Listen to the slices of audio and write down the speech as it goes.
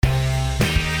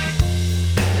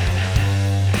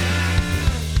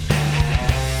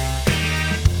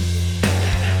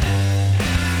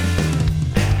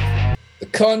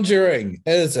Conjuring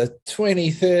is a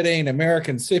 2013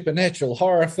 American supernatural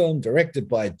horror film directed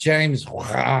by James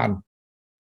Wan.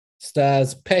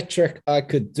 Stars Patrick I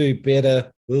Could Do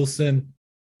Better Wilson,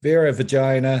 Vera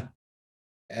Vermiggagaga.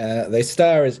 They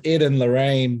star as Ed and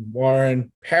Lorraine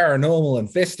Warren, paranormal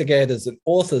investigators and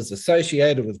authors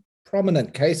associated with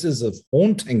prominent cases of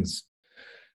hauntings.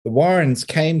 The Warrens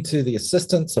came to the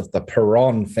assistance of the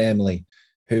Perron family,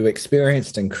 who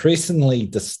experienced increasingly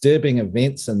disturbing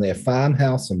events in their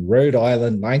farmhouse in Rhode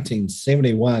Island,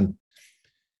 1971.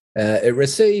 It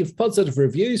received positive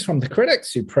reviews from the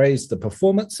critics, who praised the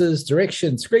performances,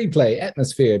 direction, screenplay,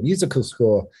 atmosphere, musical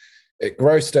score. It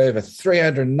grossed over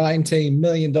 $319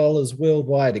 million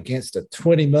worldwide against a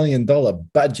 $20 million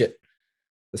budget.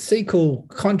 The sequel,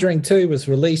 Conjuring 2, was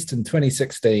released in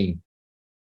 2016.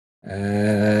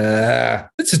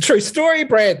 It's a true story,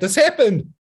 Brad. This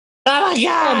happened. Oh my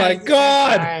God! Oh my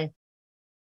God!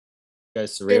 Go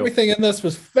surreal. Everything in this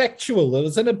was factual. It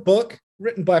was in a book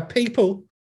written by people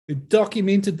who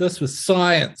documented this with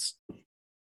science.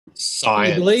 Science.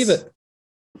 Can you believe it?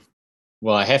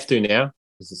 Well, I have to now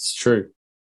because it's true.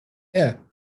 Yeah,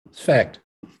 it's fact.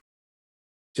 Do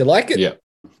you like it? Yeah.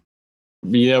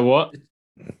 You know what?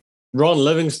 Ron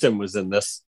Livingston was in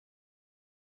this.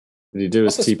 Did he do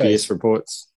his Office TPS Space.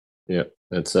 reports? Yeah,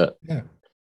 that's it. Yeah.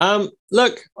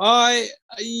 Look, I'm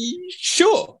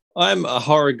a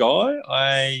horror guy.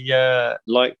 I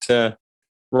like to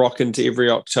rock into every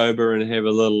October and have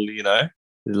a little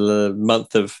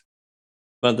month of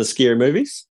scary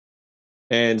movies.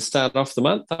 And start off the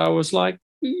month, I was like,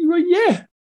 well, yeah,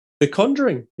 The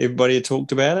Conjuring. Everybody had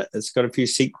talked about it. It's got a few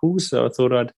sequels, so I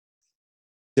thought I'd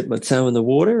dip my toe in the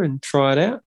water and try it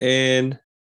out. And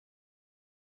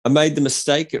I made the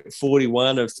mistake at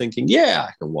 41 of thinking, yeah,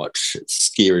 I can watch a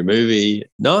scary movie at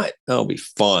night. I'll be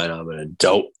fine. I'm an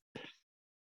adult.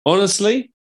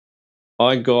 Honestly,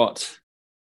 I got,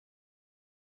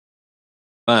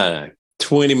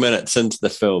 20 minutes into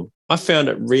the film. I found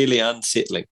it really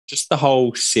unsettling. Just the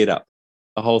whole setup,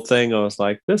 the whole thing. I was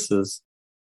like, it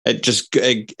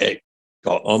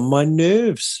got on my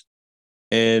nerves.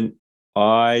 And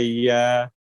I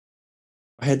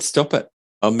had to stop it.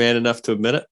 I'm man enough to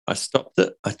admit it. I stopped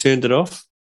it. I turned it off.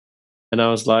 And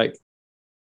I was like,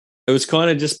 it was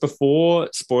kind of just before,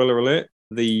 spoiler alert,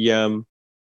 the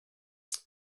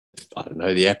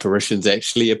apparitions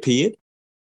actually appeared.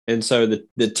 And so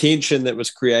the tension that was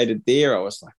created there, I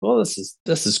was like, oh, this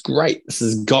is great. This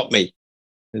has got me.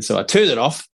 And so I turned it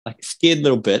off like a scared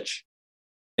little bitch.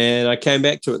 And I came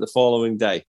back to it the following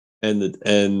day in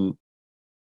the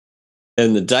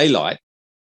daylight.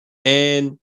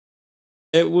 And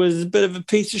it was a bit of a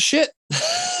piece of shit.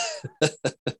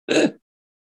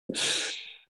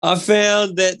 I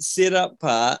found that setup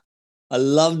part. I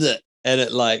loved it. And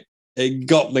it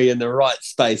got me in the right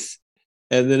space.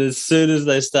 And then as soon as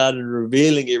they started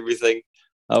revealing everything,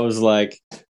 I was like,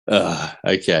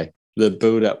 okay. The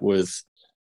build-up was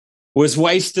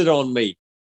wasted on me,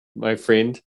 my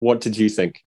friend. What did you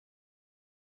think?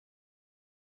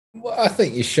 Well, I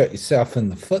think you shot yourself in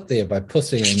the foot there by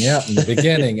pussying out in the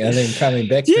beginning and then coming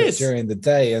back to it during the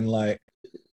day and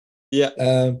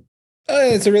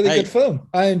it's a really good film.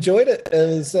 I enjoyed it.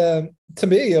 It was to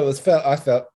me,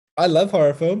 I love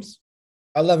horror films.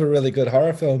 I love a really good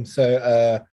horror film.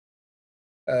 So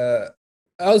I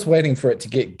was waiting for it to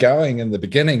get going in the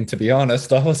beginning, to be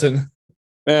honest. I wasn't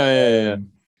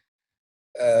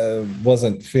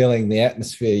wasn't feeling the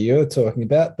atmosphere you were talking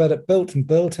about, but it built and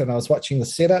built, and I was watching the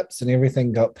setups and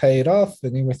everything got paid off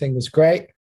and everything was great.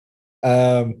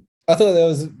 I thought there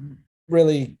was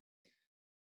really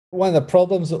one of the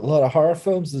problems with a lot of horror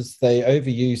films is they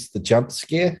overuse the jump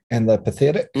scare and the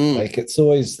pathetic. Like it's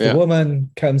always the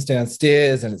woman comes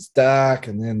downstairs and it's dark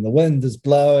and then the wind is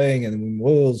blowing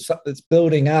and something's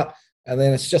building up and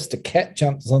then it's just a cat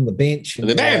jumps on the bench and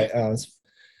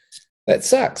that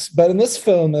sucks. But in this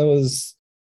film,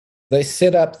 they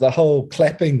set up the whole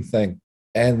clapping thing,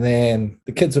 and then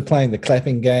the kids were playing the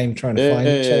clapping game, trying to find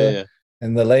each other. Yeah.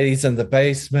 And the lady's in the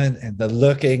basement, and they're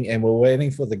looking, and we're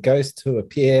waiting for the ghost to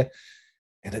appear,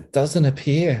 and it doesn't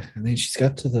appear. And then she's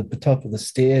got to the top of the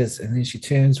stairs, and then she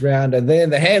turns around, and then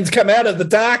the hands come out of the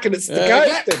dark, and it's the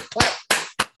ghost. And clap.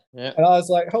 Yeah. And I was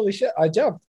like, holy shit, I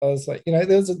jumped. I was like,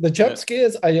 there's the jump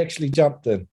scares, I actually jumped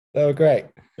in. They were great.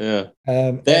 Yeah.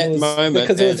 That moment.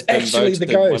 Because it was actually the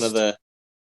ghost.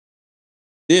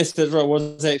 Yes, that's right. It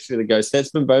was actually the ghost. That's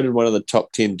been voted one of the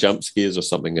top 10 jump scares or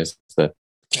something as the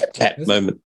clap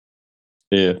moment.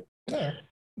 Yeah.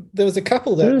 There was a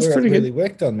couple that really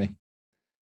worked on me.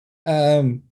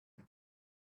 What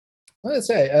did I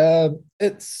say?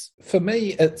 It's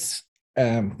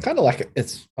kind of like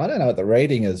it's, I don't know what the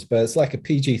rating is, but it's like a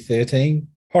PG-13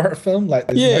 horror film. Like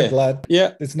there's no Yeah. blood,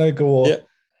 Yeah. there's no gore. Yeah.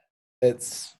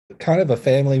 It's kind of a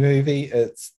family movie.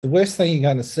 It's the worst thing you're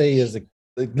going to see is a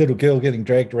little girl getting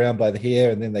dragged around by the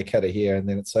hair, and then they cut her hair, and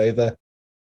then it's over.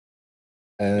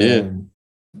 Yeah.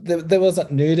 There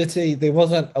wasn't nudity. There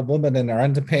wasn't a woman in her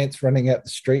underpants running out the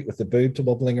street with the boobs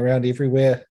wobbling around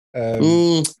everywhere.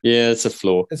 Yeah, it's a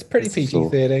flaw. It's pretty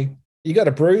PG-13. You got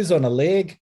a bruise on a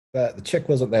leg, but the chick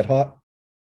wasn't that hot.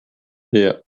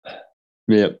 Yeah.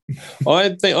 Yeah. I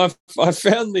think I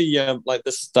found the like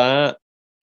the start.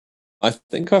 I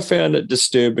think I found it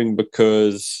disturbing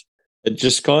because it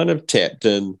just kind of tapped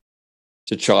in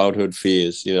to childhood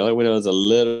fears. You know, like when I was a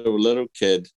little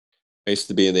kid, I used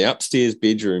to be in the upstairs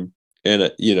bedroom,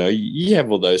 and you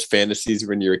have all those fantasies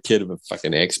when you're a kid of a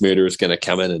fucking axe murderer is going to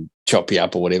come in and chop you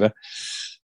up or whatever.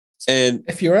 And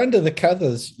if you're under the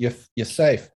covers, you're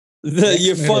safe.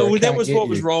 You're fine. Well, that was what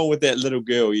was wrong with that little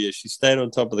girl. Yeah, she stayed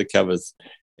on top of the covers,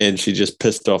 and she just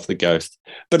pissed off the ghost.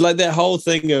 But like that whole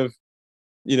thing of,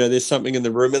 there's something in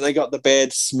the room, and they got the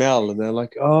bad smell, and they're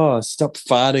like, "Oh, stop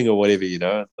farting" or whatever.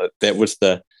 Like that was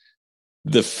the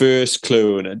first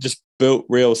clue, and it just built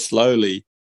real slowly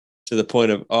to the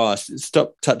point of, "Oh,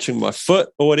 stop touching my foot"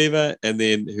 or whatever. And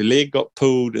then her leg got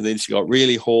pulled, and then she got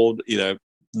really hauled,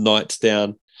 nights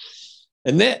down.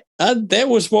 And that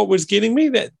was what was getting me,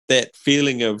 that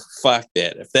feeling of fuck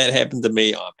that. If that happened to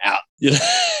me, I'm out.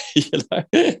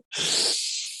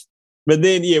 But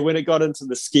then, yeah, when it got into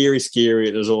the scary,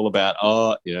 it was all about,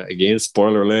 again,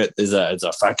 spoiler alert, there's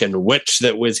a fucking witch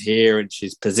that was here and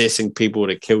she's possessing people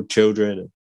to kill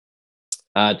children.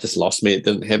 And it just lost me. It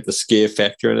didn't have the scare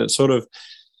factor. And it sort of,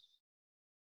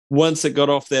 once it got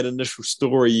off that initial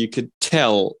story, you could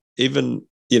tell, even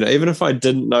if I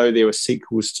didn't know there were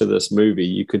sequels to this movie,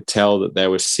 you could tell that they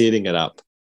were setting it up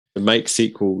to make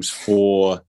sequels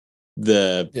for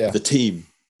the team,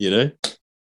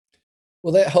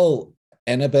 Well, that whole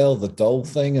Annabelle the doll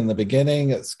thing in the beginning,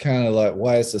 it's kind of like,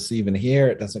 why is this even here?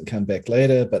 It doesn't come back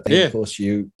later. But then, of course,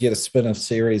 you get a spin-off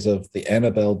series of the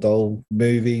Annabelle doll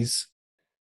movies.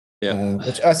 Yeah.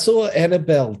 Which I saw.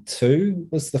 Annabelle 2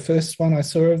 was the first one I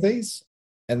saw of these.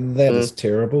 And that is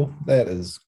terrible. That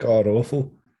is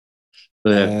god-awful.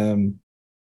 Yeah.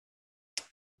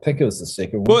 I think it was the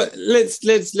second one. Well, let's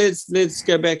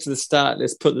go back to the start.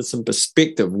 Let's put this in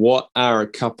perspective. What are a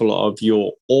couple of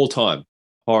your all-time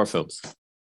horror films?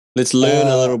 Let's learn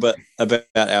a little bit about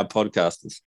our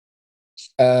podcasters.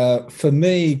 For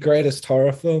me, greatest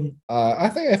horror film, I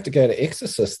think I have to go to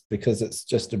Exorcist because it's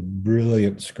just a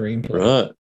brilliant screenplay.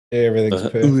 Right. Everything's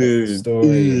perfect.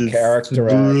 Story, character,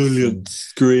 brilliant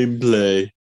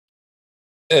screenplay.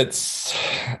 It's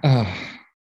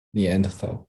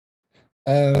Neanderthal.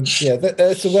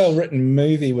 It's a well-written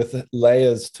movie with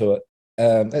layers to it.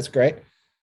 That's great.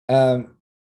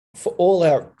 For all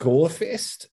our gore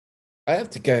fest, I have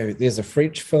to go. There's a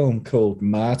French film called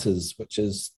Martyrs, which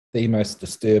is the most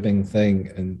disturbing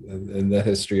thing in the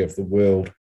history of the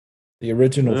world. The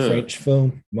original French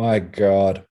film, my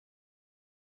God.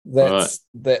 That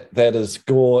is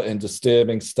gore and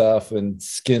disturbing stuff and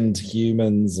skinned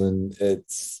humans, and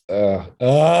it's I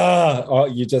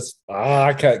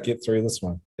can't get through this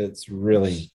one. It's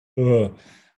really the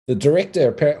director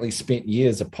apparently spent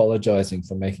years apologizing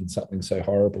for making something so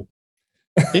horrible.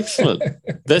 Excellent.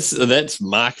 That's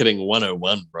marketing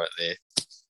 101 right there.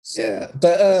 Yeah,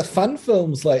 but fun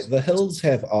films like The Hills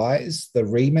Have Eyes, the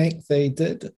remake they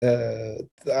did,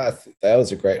 that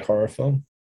was a great horror film.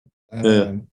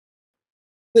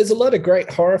 There's a lot of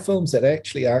great horror films that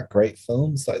actually aren't great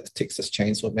films, like the Texas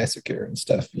Chainsaw Massacre and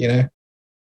stuff, Yeah.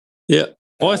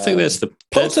 Well, I think that's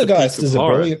Poltergeist is a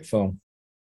brilliant film.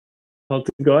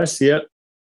 Poltergeist, yeah.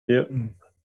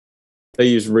 They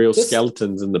use real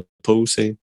skeletons in the pool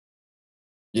scene.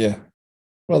 Yeah.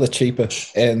 Well, they're cheaper.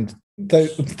 And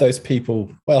those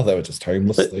people, well, they were just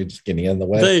homeless. They're just getting in the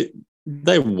way.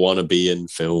 They want to be in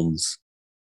films.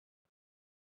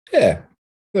 Yeah.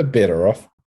 They're better off.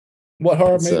 What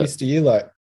horror movies do you like?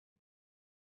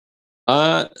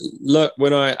 Look,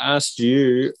 when I asked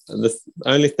you, the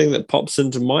only thing that pops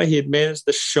into my head, man, is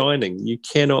The Shining. You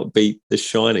cannot beat The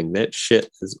Shining. That shit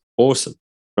is awesome,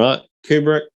 right?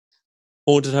 Kubrick,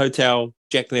 Haunted Hotel,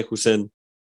 Jack Nicholson,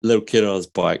 little kid on his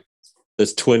bike.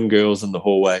 There's twin girls in the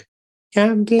hallway.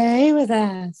 Come play with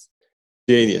us.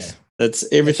 Genius. Yeah.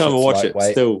 That's every time I watch it,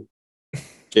 still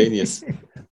genius.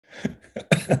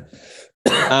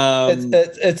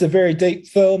 It's a very deep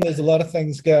film. There's a lot of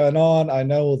things going on. I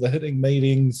know all the hitting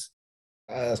meetings.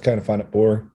 I just kind of find it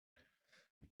boring.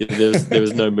 There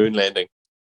was no moon landing.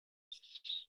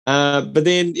 But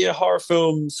then, horror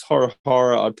films, horror.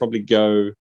 I'd probably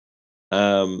go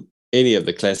any of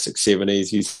the classic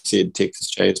 70s. You said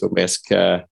Texas Chainsaw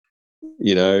Massacre.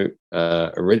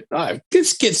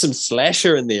 Just get some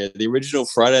slasher in there. The original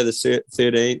Friday the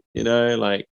 13th.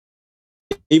 Like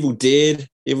Evil Dead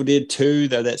 2.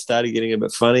 Though that started getting a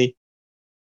bit funny.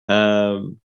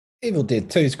 Evil Dead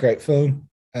 2 is a great film.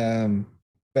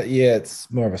 But yeah,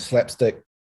 it's more of a slapstick.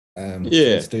 Three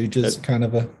Stooges kind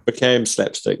of a became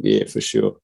slapstick, yeah, for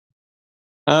sure.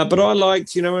 But I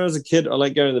liked, when I was a kid, I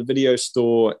liked going to the video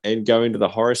store and going to the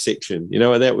horror section. You know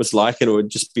what that was like? And it would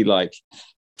just be like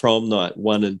Prom Night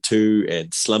 1 and 2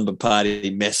 and Slumber Party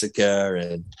Massacre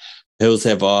and Hills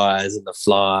Have Eyes and The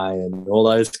Fly and all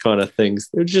those kind of things.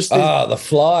 It was just The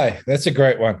Fly. That's a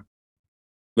great one.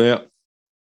 Yeah.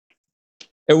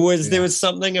 There was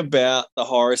something about the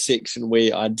horror section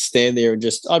where I'd stand there and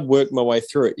I'd work my way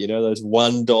through it, those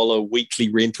 $1 weekly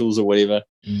rentals or whatever.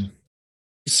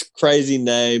 Just crazy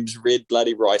names, red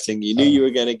bloody writing. You knew you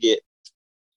were going to get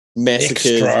massacres.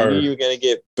 Extra. You knew you were going to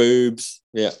get boobs.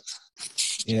 Yeah.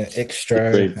 Yeah,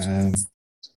 Extra.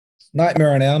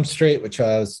 Nightmare on Elm Street, which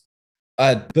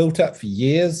I'd built up for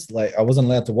years. Like I wasn't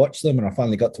allowed to watch them, and I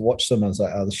finally got to watch them. I was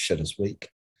like, oh, this shit is weak.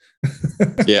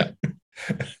 Yeah.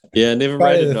 Yeah, never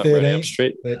rated Nightmare on Elm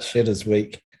Street. That shit is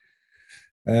weak.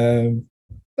 But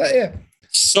yeah.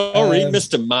 Sorry,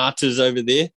 Mr. Martyrs over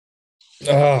there.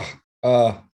 I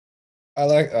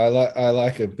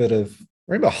like a bit of.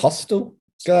 Remember Hostel?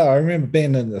 God, I remember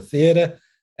being in the theater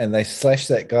and they slashed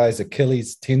that guy's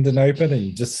Achilles tendon open, and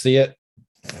you just see it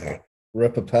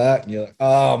rip apart, and you're like,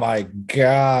 "Oh my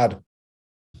god!"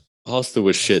 Hostel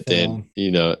was shit. Then you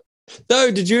know it.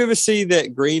 No, did you ever see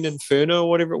that Green Inferno or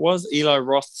whatever it was? Eli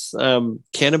Roth's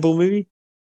cannibal movie?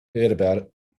 Heard about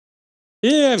it.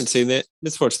 Yeah, I haven't seen that.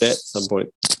 Let's watch that at some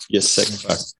point. Yes, sick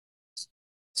fuck.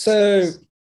 So,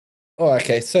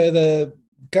 so the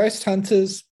ghost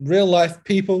hunters, real life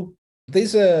people,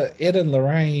 these are Ed and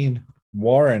Lorraine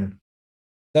Warren.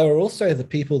 They were also the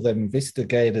people that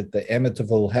investigated the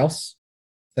Amityville house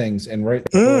things and wrote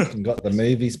the book and got the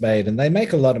movies made. And they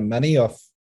make a lot of money off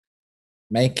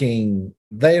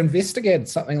they investigated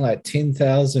something like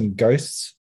 10,000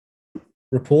 ghosts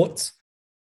reports,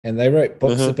 and they wrote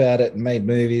books about it and made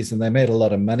movies, and they made a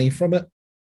lot of money from it.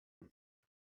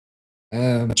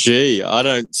 Gee, I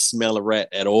don't smell a rat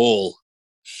at all.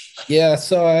 Yeah,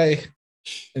 so I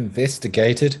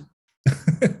investigated.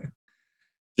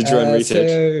 Did you run research?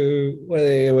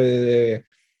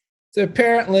 So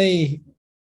apparently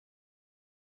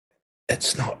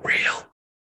it's not real.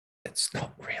 It's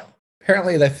not real.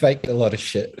 Apparently they faked a lot of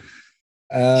shit.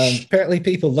 Apparently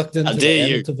people looked into the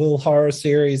Amityville horror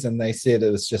series and they said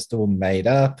it was just all made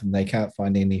up and they can't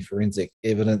find any forensic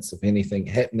evidence of anything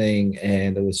happening,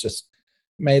 and it was just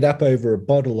made up over a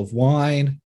bottle of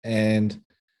wine. And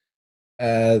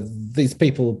these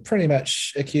people pretty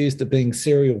much accused of being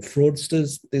serial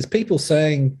fraudsters. There's people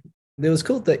saying there was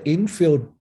called the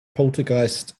Enfield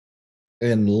poltergeist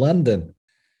in London.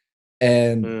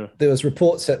 And there was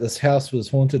reports that this house was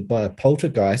haunted by a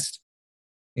poltergeist.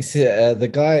 He said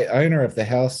the owner of the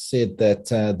house said that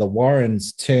the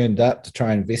Warrens turned up to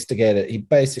try and investigate it. He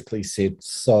basically said,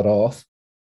 sod off.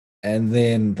 And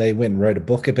then they went and wrote a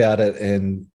book about it,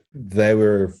 and they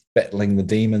were battling the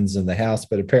demons in the house.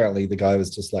 But apparently the guy was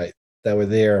just like, they were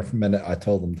there a minute. I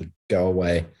told them to go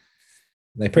away. And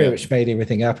they pretty much made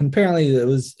everything up. And apparently it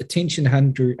was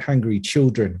attention-hungry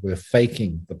children were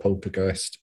faking the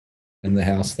poltergeist in the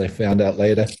house. They found out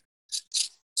later.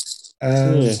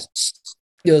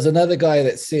 There was another guy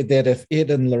that said that if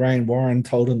Ed and Lorraine Warren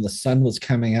told him the sun was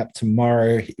coming up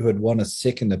tomorrow, he would want a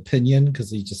second opinion because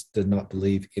he just did not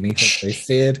believe anything they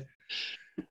said.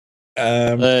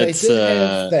 They did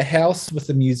have the house with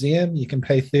the museum. You can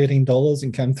pay $13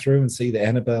 and come through and see the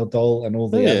Annabelle doll and all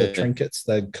the other trinkets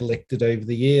they'd collected over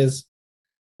the years.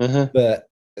 But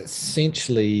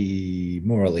essentially,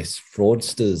 more or less,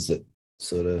 fraudsters, it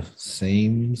sort of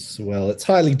seems. Well, it's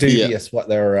highly dubious what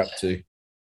they were up to.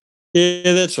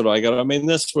 Yeah, that's what I got. I mean,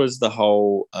 this was the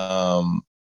whole,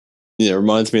 it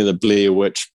reminds me of the Blair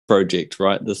Witch Project,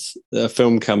 right? The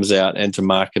film comes out, and to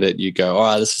market it, you go,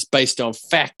 oh, this is based on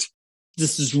fact.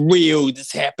 This is real.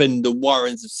 This happened. The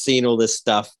Warrens have seen all this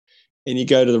stuff. And you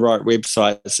go to the right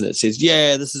websites and it says,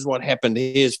 yeah, this is what happened.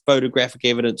 Here's photographic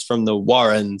evidence from the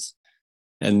Warrens.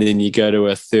 And then you go to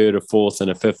a third, a fourth, and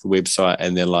a fifth website,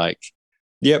 and they're like,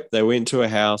 yep, they went to a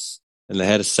house and they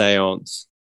had a seance,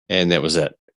 and that was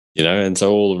it. And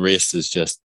so all the rest is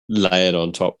just layered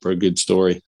on top for a good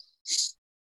story.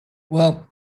 Well,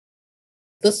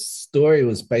 this story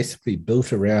was basically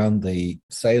built around the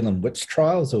Salem witch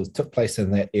trials. It took place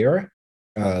in that era.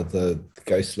 the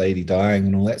ghost lady dying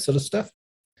and all that sort of stuff.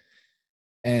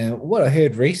 And what I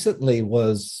heard recently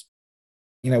was,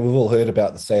 we've all heard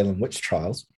about the Salem witch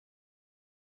trials.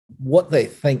 What they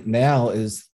think now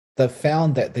is they've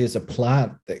found that there's a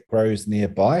plant that grows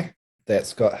nearby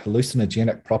that's got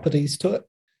hallucinogenic properties to it.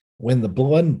 When the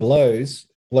wind blows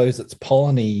its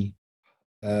polleny,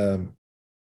 um,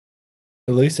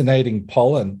 hallucinating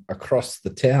pollen across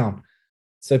the town.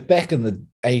 So back in the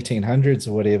 1800s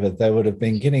or whatever, they would have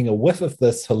been getting a whiff of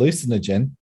this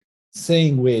hallucinogen,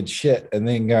 seeing weird shit, and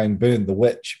then going burn the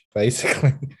witch,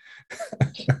 basically.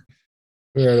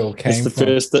 Where it all came It's from.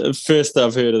 the first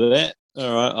I've heard of that.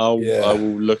 All right, I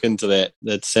will look into that.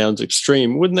 That sounds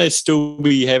extreme. Wouldn't they still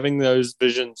be having those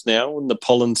visions now? Wouldn't the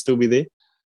pollen still be there?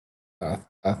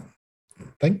 I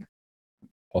think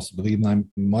possibly they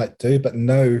might do, but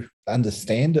no,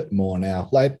 understand it more now.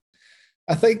 Like,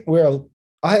 I think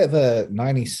I have a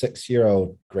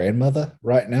 96-year-old grandmother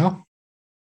right now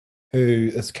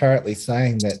who is currently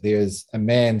saying that there's a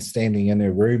man standing in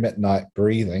her room at night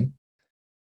breathing,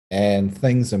 and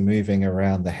things are moving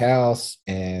around the house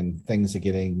and things are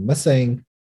getting missing.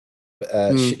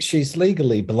 She's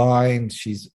legally blind.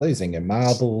 She's losing her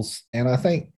marbles. And I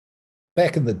think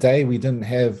back in the day, we didn't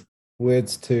have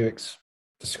words to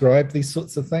describe these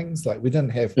sorts of things. Like, we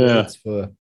didn't have words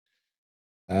for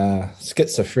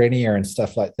schizophrenia and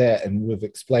stuff like that. And we've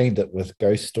explained it with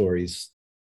ghost stories.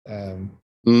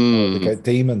 The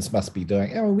demons must be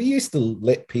doing. We used to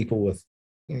let people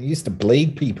used to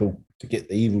bleed people to get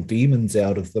the evil demons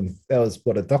out of them. That was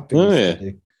what a doctor used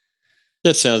to do.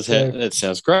 That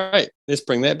sounds great. Let's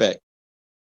bring that back.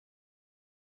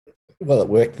 Well, it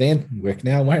worked then, work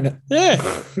now, won't it?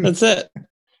 Yeah, that's it.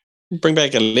 Bring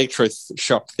back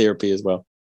electroshock therapy as well.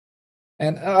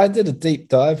 And I did a deep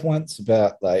dive once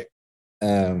about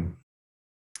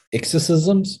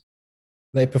exorcisms.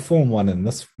 They perform one in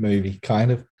this movie,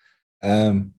 kind of.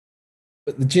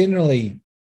 But generally,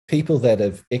 people that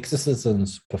have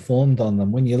exorcisms performed on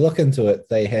them, when you look into it,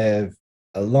 they have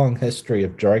a long history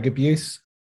of drug abuse.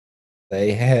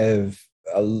 They have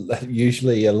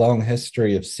usually a long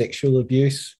history of sexual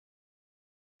abuse.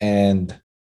 And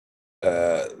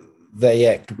they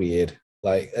act weird.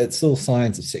 Like, it's all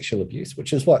signs of sexual abuse,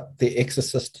 which is what The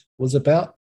Exorcist was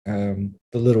about. The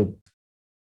little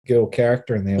girl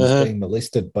character in there was being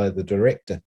molested by the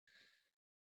director.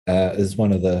 Is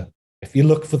one of the, if you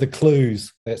look for the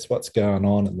clues, that's what's going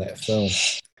on in that film.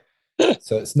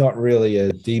 So it's not really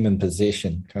a demon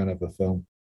possession kind of a film.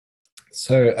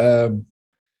 So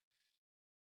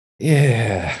we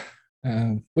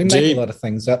make a lot of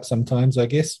things up sometimes, I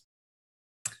guess.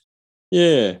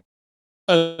 Yeah.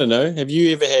 I don't know. Have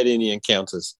you ever had any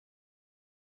encounters?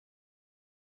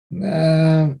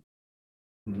 No,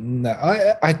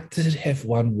 I did have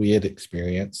one weird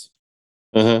experience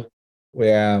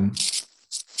where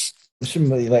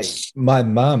like my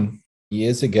mum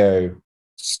years ago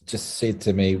just said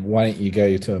to me, "Why don't you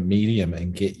go to a medium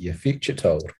and get your future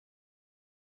told?"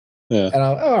 Yeah.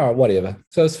 And whatever.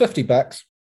 So it's $50.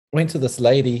 Went to this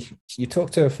lady. You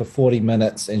talk to her for 40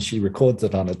 minutes, and she records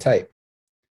it on a tape.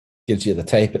 Gives you the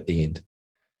tape at the end.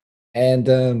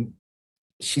 And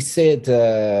she said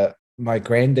my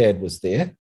granddad was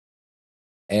there,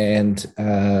 and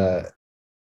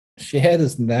she had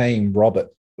his name Robert,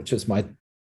 which is my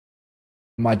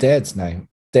dad's name,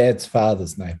 dad's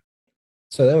father's name.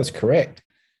 So that was correct.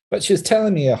 But she was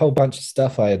telling me a whole bunch of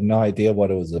stuff. I had no idea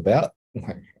what it was about.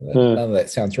 None of that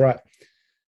sounds right.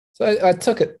 So I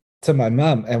took it to my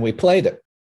mum and we played it.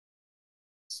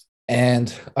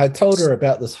 And I told her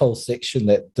about this whole section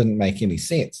that didn't make any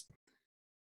sense.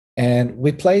 And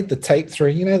we played the tape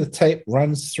through. The tape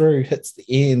runs through, hits the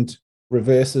end,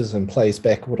 reverses, and plays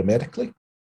back automatically.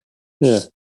 Yeah.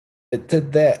 It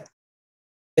did that.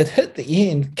 It hit the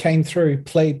end, came through,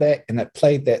 played back, and it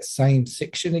played that same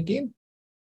section again.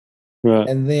 Right.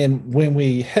 And then when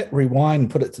we hit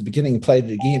rewind, put it to the beginning, and played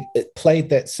it again, it played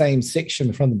that same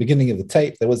section from the beginning of the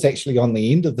tape that was actually on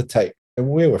the end of the tape. And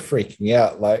we were freaking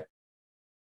out, like,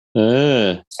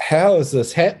 how is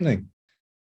this happening?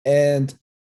 And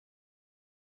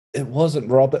it wasn't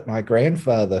Robert, my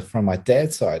grandfather, from my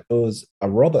dad's side. It was a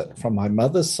Robert from my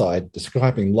mother's side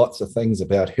describing lots of things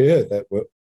about her that were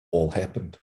all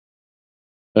happened.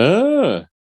 Out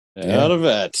of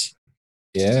it.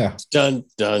 Yeah. Dun,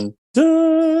 dun,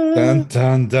 dun. Dun,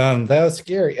 dun, dun. That was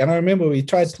scary. And I remember we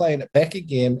tried playing it back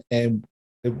again and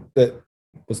it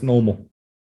was normal.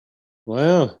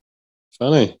 Wow.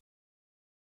 Funny.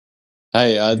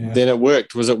 Hey, then it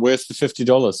worked. Was it worth the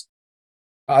 $50?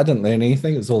 I didn't learn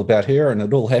anything. It was all about her, and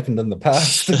it all happened in the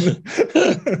past.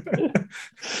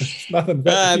 Nothing but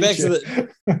back to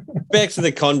back to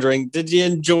The Conjuring. Did you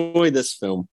enjoy this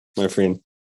film, my friend?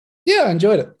 Yeah, I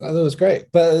enjoyed it. I thought it was great,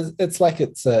 but it's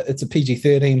a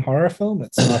PG-13 horror film.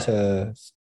 It's not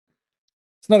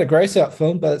a gross out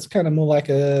film, but it's kind of more like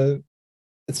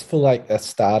it's for like a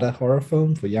starter horror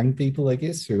film for young people, I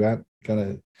guess, who aren't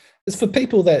gonna. It's for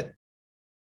people that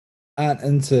aren't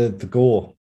into the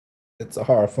gore. It's a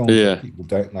horror film for people who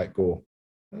don't like gore.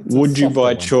 Would you,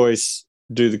 by choice,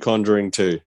 do The Conjuring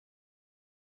 2?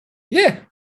 Yeah,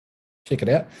 check it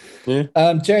out.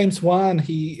 Yeah. James Wan,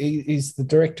 he's the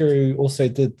director who also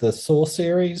did the Saw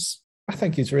series. I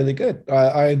think he's really good.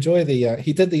 I enjoy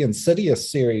he did the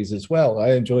Insidious series as well.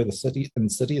 I enjoy the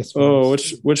Insidious. Oh,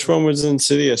 which one was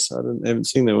Insidious? I haven't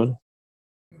seen that one.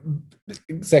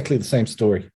 Exactly the same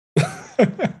story.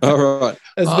 All right.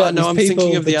 I'm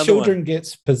thinking of the other children one.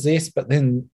 Gets possessed, but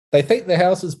then they think the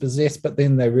house is possessed, but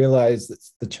then they realize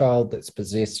it's the child that's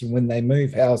possessed. And when they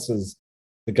move houses,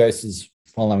 the ghost is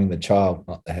following the child,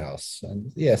 not the house.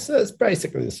 And yeah, so it's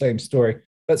basically the same story.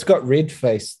 But it's got red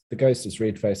face. The ghost is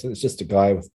red face. It's just a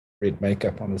guy with red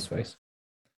makeup on his face.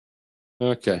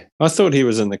 Okay. I thought he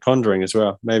was in The Conjuring as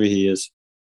well. Maybe he is.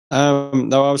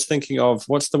 No, I was thinking of,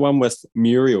 what's the one with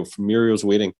Muriel from Muriel's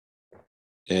Wedding?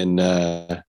 And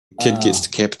kid gets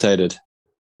decapitated.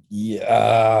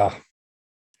 Yeah.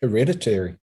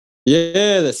 Hereditary.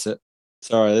 Yeah, that's it.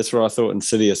 Sorry, that's what I thought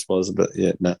Insidious was, but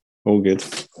yeah, no, all good.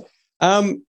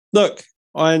 Look,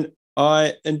 I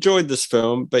enjoyed this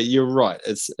film, but you're right.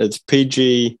 It's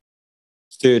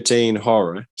PG-13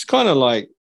 horror. It's kind of like,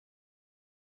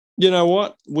 you know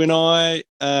what? When I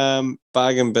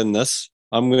bargain bin this,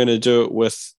 I'm going to do it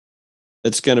with.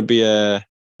 It's going to be a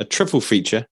triple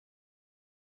feature.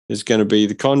 There's going to be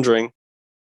The Conjuring.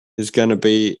 There's going to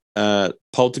be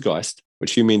Poltergeist,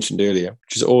 which you mentioned earlier,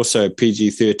 which is also a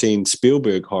PG-13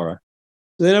 Spielberg horror.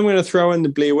 Then I'm going to throw in the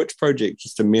Blair Witch Project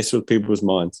just to mess with people's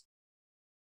minds.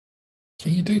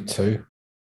 Can you do two?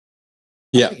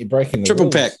 Yeah. You're breaking the Triple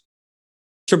rules. pack.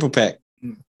 Triple pack.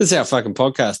 This is our fucking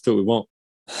podcast. Do what we want.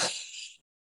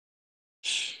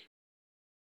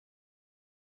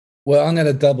 Well, I'm going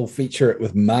to double feature it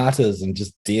with Martyrs and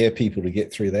just dare people to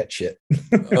get through that shit.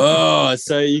 Oh,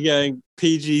 so you're going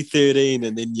PG-13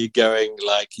 and then you're going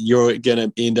like you're going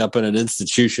to end up in an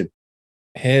institution.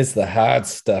 Here's the hard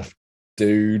stuff,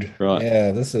 dude. Right.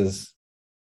 Yeah, this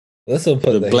will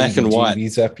put the black and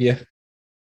white up you.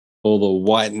 All the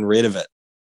white and red of it.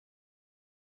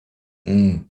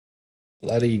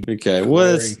 Bloody okay.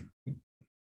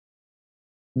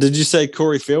 Did you say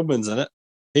Corey Feldman's in it?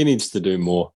 He needs to do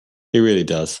more. He really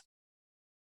does.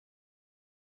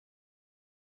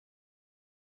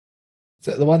 Is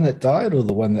that the one that died or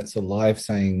the one that's alive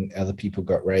saying other people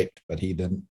got raped, but he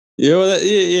didn't?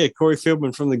 Yeah, Corey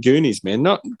Feldman from the Goonies, man.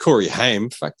 Not Corey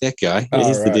Haim. Fuck that guy. Yeah,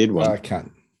 he's the dead one. I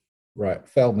can't. Right,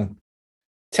 Feldman.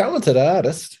 Talented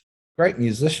artist. Great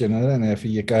musician. I don't know if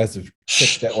you guys have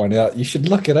checked that one out. You should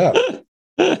look it up.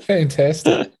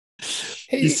 Fantastic.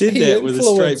 He said that with a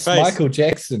straight face. Michael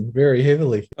Jackson very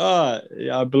heavily. Oh,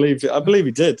 yeah, I believe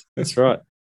he did. That's right.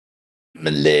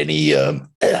 Millennium.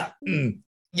 Millennium.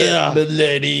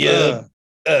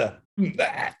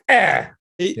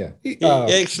 He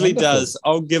actually does.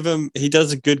 I'll give him. He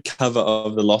does a good cover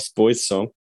of the Lost Boys song.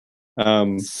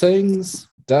 Sings,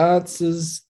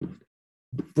 dances,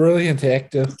 brilliant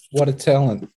actor. What a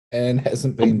talent. And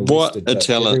hasn't been molested. What a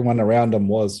talent. Everyone around him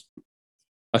was.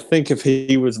 I think if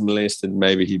he was molested,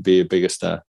 maybe he'd be a bigger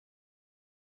star.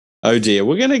 Oh dear,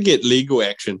 we're going to get legal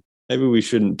action. Maybe we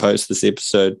shouldn't post this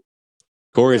episode.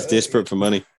 Corey's desperate for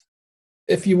money.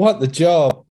 If you want the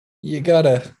job, you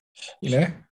gotta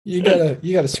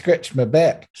scratch my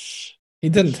back. He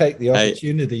didn't take the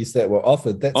opportunities that were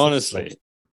offered. That's honestly,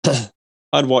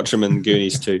 I'd watch him in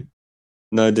Goonies too,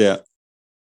 no doubt.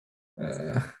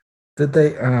 Did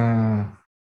they?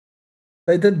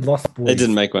 They did Lost Boys. They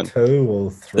didn't make one. 2 or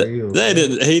 3. They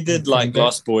did. He did like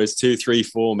Lost Boys 2, 3,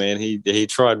 4. Man, he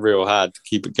tried real hard to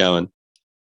keep it going.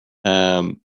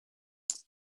 And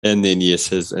then yes,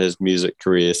 his music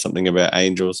career, something about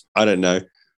angels. I don't know.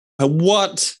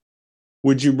 What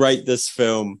would you rate this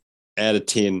film out of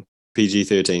 10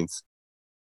 PG-13s?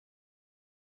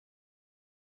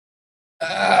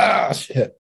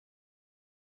 Shit.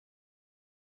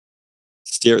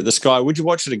 Stare at the sky. Would you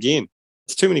watch it again?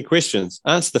 It's too many questions.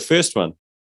 Answer the first one.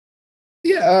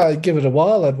 Yeah, I'd give it a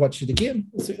while. I'd watch it again.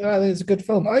 It's a good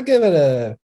film. I give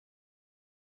it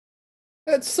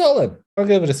it's solid. I'll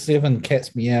give it a 7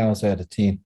 cat's meows out of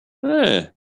 10. Yeah.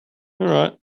 All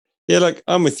right. Yeah, like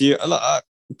I'm with you.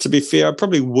 To be fair, I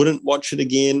probably wouldn't watch it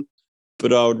again,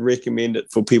 but I would recommend it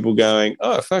for people going,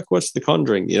 oh, fuck, what's The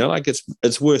Conjuring? You know, like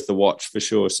it's worth the watch for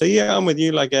sure. So yeah, I'm with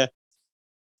you. Like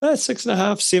 6.5,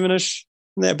 7-ish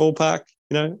in that ballpark.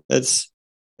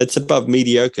 It's above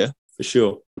mediocre for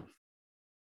sure.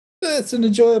 It's an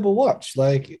enjoyable watch.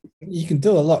 Like, you can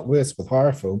do a lot worse with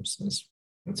horror films.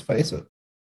 Let's face it.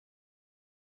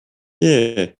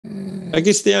 Yeah. I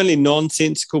guess the only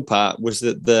nonsensical part was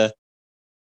that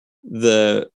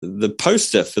the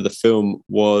poster for the film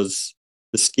was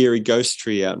the scary ghost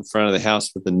tree out in front of the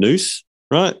house with the noose,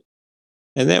 right?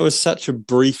 And that was such a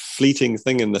brief, fleeting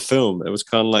thing in the film. It was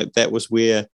kind of like that was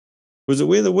where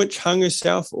the witch hung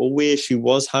herself or where she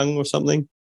was hung or something?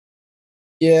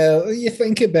 Yeah, you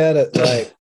think about it,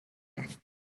 like,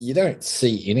 you don't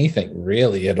see anything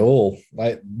really at all.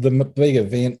 Like, the big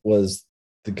event was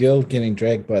the girl getting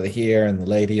dragged by the hair and the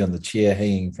lady on the chair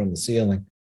hanging from the ceiling.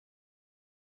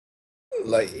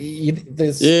 Like,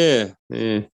 there's yeah,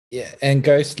 and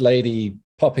ghost lady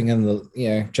popping in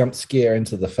the jump scare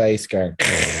into the face, going,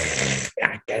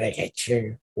 "I'm gonna get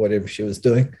you," whatever she was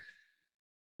doing.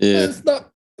 Yeah, it's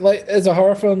not like, as a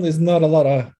horror film, there's not a lot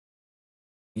of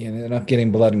they're not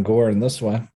getting blood and gore in this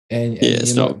one, and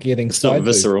it's you're not getting it's not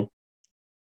visceral.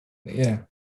 Yeah.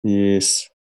 Yes.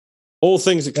 All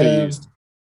things are clear used.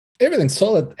 Everything's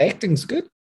solid. Acting's good.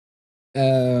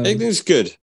 Acting's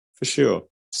good for sure.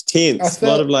 It's tense. A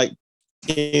lot of like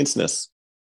tenseness.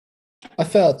 I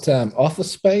felt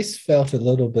Office Space felt a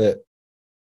little bit.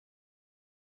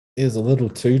 It was a little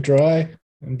too dry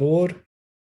and bored.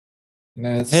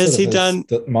 Has he done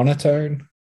monotone?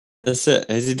 That's it.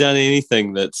 Has he done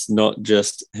anything that's not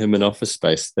just him in Office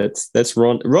Space? That's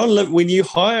Ron. When you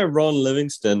hire Ron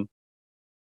Livingston,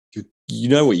 you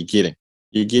know what you're getting.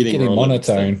 You're getting Ron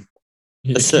monotone.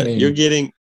 That's it. You're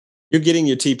getting your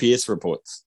TPS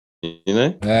reports.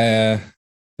 I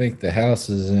think the house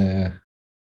is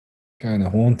kind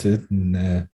of haunted,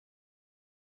 and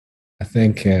I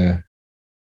think,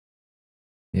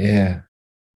 yeah.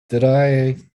 Did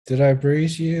I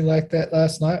bruise you like that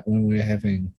last night when we were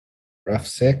having rough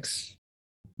sex?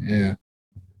 Yeah.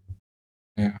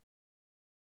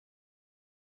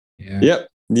 Yep.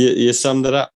 You summed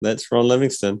it up. That's Ron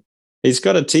Livingston. He's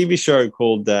got a TV show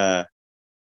called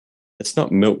it's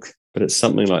not Milk, but it's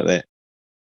something like that.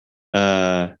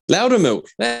 Louder Milk.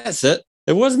 That's it.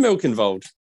 There was milk involved.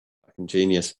 Fucking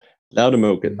genius. Louder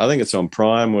Milk. I think it's on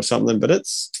Prime or something, but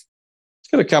it's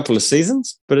got a couple of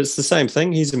seasons, but it's the same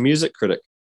thing. He's a music critic,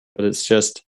 but it's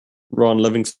just Ron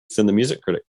Livingston, the music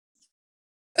critic.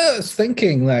 I was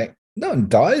thinking, like, no one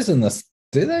dies in this,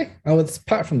 do they? Oh, it's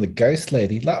apart from the ghost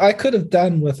lady. Like, I could have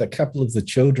done with a couple of the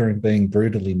children being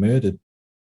brutally murdered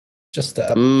just to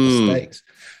up the stakes.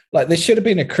 Like, there should have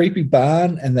been a creepy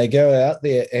barn, and they go out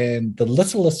there, and the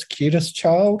littlest, cutest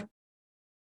child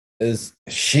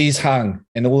she's hung,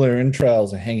 and all her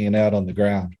entrails are hanging out on the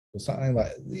ground or something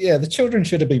like. Yeah, the children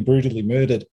should have been brutally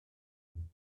murdered.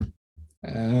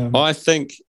 I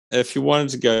think if you wanted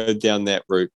to go down that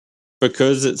route,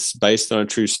 because it's based on a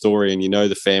true story and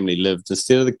the family lived,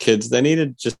 instead of the kids, they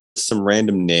needed just some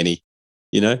random nanny,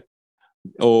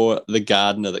 or the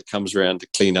gardener that comes around to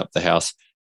clean up the house.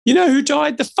 You know who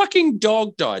died? The fucking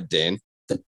dog died, Dan.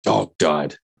 The dog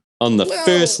died on the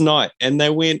first night, and they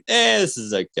went, this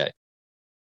is okay.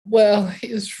 Well,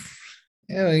 he's,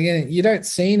 you don't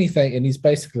see anything, and he's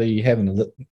basically having a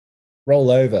roll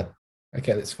over.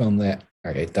 Okay, let's film that.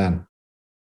 Okay, done.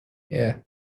 Yeah.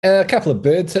 And a couple of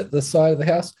birds hit the side of the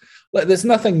house. Like, there's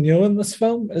nothing new in this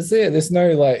film, is there? There's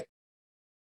no, like,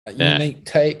 unique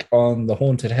take on the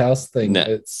haunted house thing. Nah.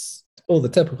 It's all the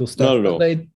typical stuff. Not at all.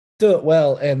 They do it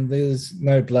well, and there's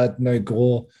no blood, no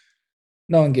gore.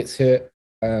 No one gets hurt.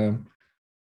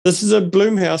 This is a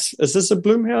Blumhouse. Is this a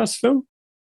Blumhouse film?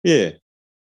 Yeah.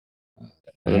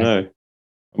 I don't know.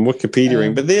 I'm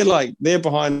Wikipediaing, but they're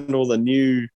behind all the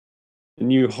new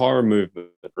horror movement,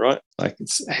 right? Like,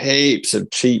 it's heaps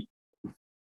of cheap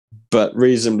but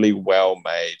reasonably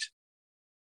well-made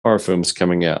horror films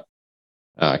coming out.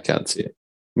 I can't see it.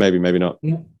 Maybe not.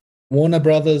 Warner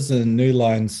Brothers and New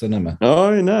Line Cinema.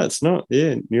 Oh, no, it's not.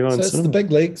 Yeah, New Line Cinema. So it's the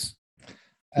big leagues.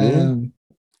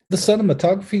 The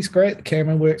cinematography's great. The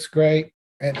camera work's great.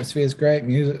 Atmosphere's great.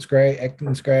 Music's great.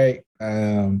 Acting's great.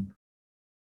 The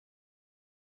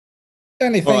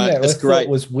only thing that I thought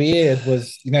was weird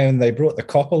was, when they brought the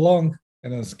cop along,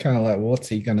 and it was kind of like, what's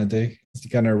he going to do? Is he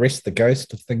going to arrest the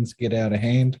ghost if things get out of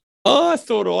hand? Oh, I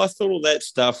thought all that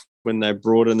stuff when they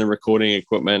brought in the recording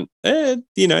equipment. There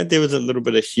was a little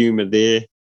bit of humor there,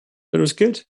 but it was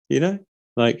good.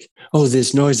 Like, oh,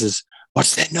 there's noises.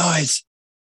 What's that noise?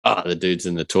 The dude's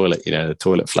in the toilet. The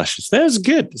toilet flushes. That was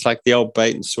good. It's like the old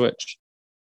bait and switch.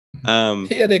 He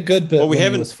had a good bit when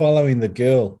he was following the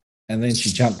girl, and then she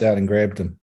jumped out and grabbed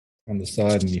him on the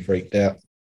side, and he freaked out.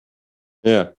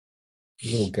 Yeah.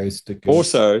 Little ghost of goose.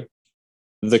 Also,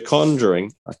 The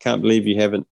Conjuring, I can't believe you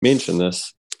haven't mentioned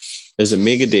this, is a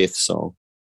Megadeth song.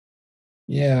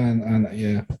 Yeah,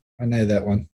 I know that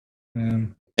one.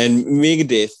 And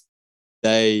Megadeth,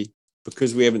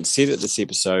 because we haven't said it this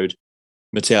episode,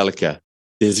 Metallica.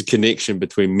 There's a connection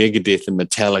between Megadeth and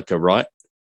Metallica, right?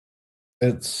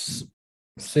 It's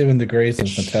 7 Degrees of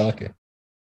Metallica.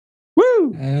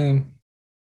 Woo!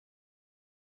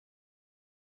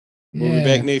 We'll be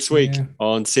back next week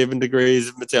on 7 Degrees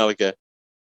of Metallica.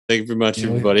 Thank you very much,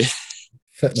 everybody.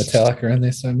 Fit Metallica in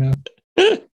there somehow.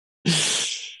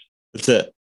 That's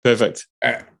it. Perfect.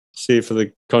 See you for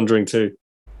The Conjuring 2.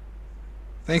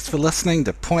 Thanks for listening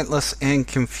to Pointless and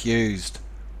Confused.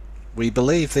 We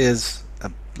believe there's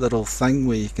a little thing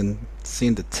where you can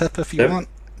send a tip if you want.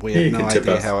 We have no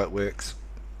idea how it works.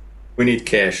 We need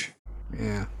cash.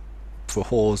 Yeah. For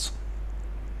whores.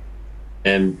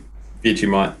 And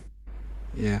Vegemite.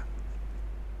 Yeah.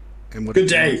 And what Good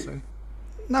day.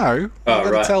 No. You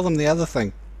gotta tell them the other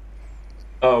thing.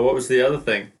 Oh, what was the other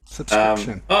thing?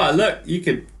 Subscription. Look, you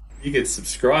could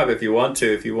subscribe if you want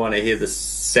to hear the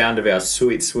sound of our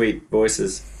sweet, sweet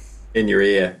voices in your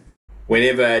ear.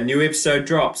 Whenever a new episode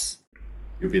drops,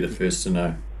 you'll be the first to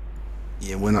know.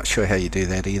 Yeah, we're not sure how you do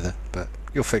that either, but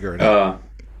you'll figure it out.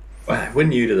 We're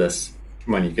new to this.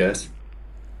 Come on, you guys.